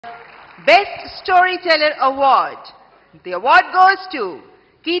Best Storyteller Award. The award goes to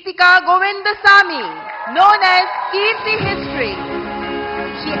Keetika Govindasamy, known as Kirti History.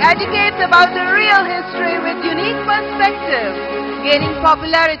 She educates about the real history with unique perspective, gaining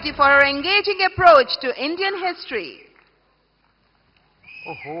popularity for her engaging approach to Indian history.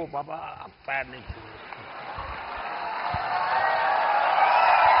 ओहो बाबा पैर नहीं छू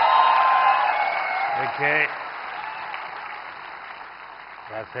देखिए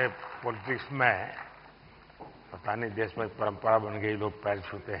वैसे politics में पता नहीं देश में परंपरा बन गई लोग पैर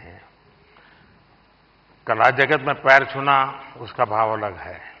छूते हैं कला जगत में पैर छूना उसका भाव अलग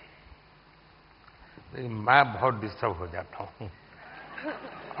है लेकिन मैं बहुत डिस्टर्ब हो जाता हूं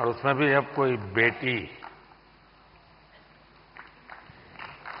और उसमें भी अब कोई बेटी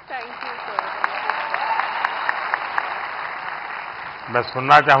मैं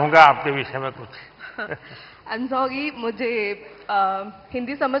सुनना चाहूंगा आपके विषय में कुछ सॉरी मुझे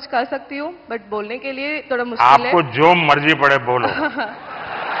हिंदी समझ कर सकती हूँ बट बोलने के लिए थोड़ा मुश्किल है आपको जो मर्जी पड़े बोलो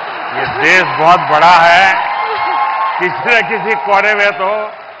ये देश बहुत बड़ा है किसी न किसी कोने में तो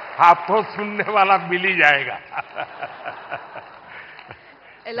आपको सुनने वाला मिल ही जाएगा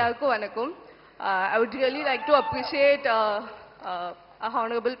एल्लारुक्कुम Vanakkam I would really like to appreciate our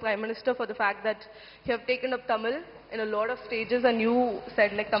Honorable Prime Minister for the fact that you have taken up Tamil in a lot of stages and you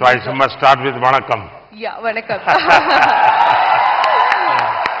said like Tamil. So I must start with Vanakkam. Yeah, Vanakkam.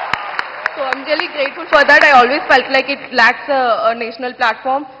 So I'm really grateful for that. I always felt like it lacks a national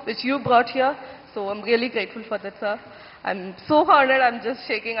platform which you brought here. So I'm really grateful for that, sir. I'm so honored. I'm just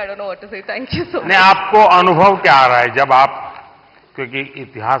shaking. I don't know what to say. Thank you so much. नहीं आपको अनुभव क्या आ रहा है जब आप क्योंकि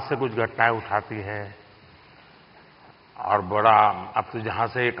इतिहास से कुछ घटनाएं उठाती हैं और बड़ा अब तो जहां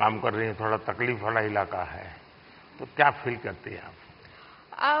से ये काम कर रही हैं थोड़ा तकलीफ वाला इलाका है तो क्या फील करती हैं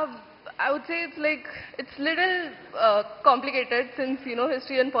आप I would say it's little complicated since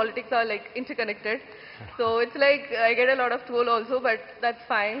history and politics are like interconnected. So it's like I get a lot of troll also, but that's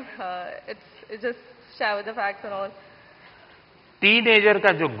fine. It's just share with the facts and all. Teenager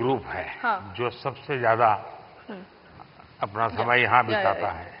का जो group है हाँ. जो सबसे ज्यादा अपना समय यहाँ बिताता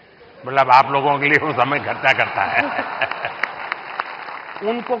है मतलब आप लोगों के लिए वो समय खर्चा करता है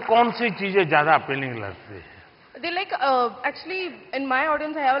उनको कौन सी चीजें ज्यादा अपीलिंग लगती है They like actually in my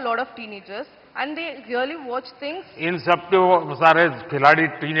audience I have a lot of teenagers and they really watch things. इन सब के वो सारे खिलाड़ी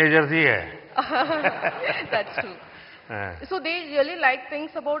टीनेजर्स ही है That's true. So they really like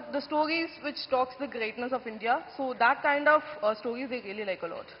things about the stories which talks the greatness of India. So that kind of stories they really like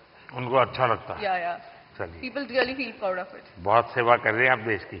a lot. उनको अच्छा लगता है Yeah. चलिए People really feel proud of it. बहुत सेवा कर रहे हैं आप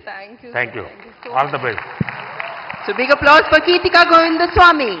देश की Thank you. Thank you Thank you so all the much. Best So big applause for Keetika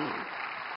Govindasamy.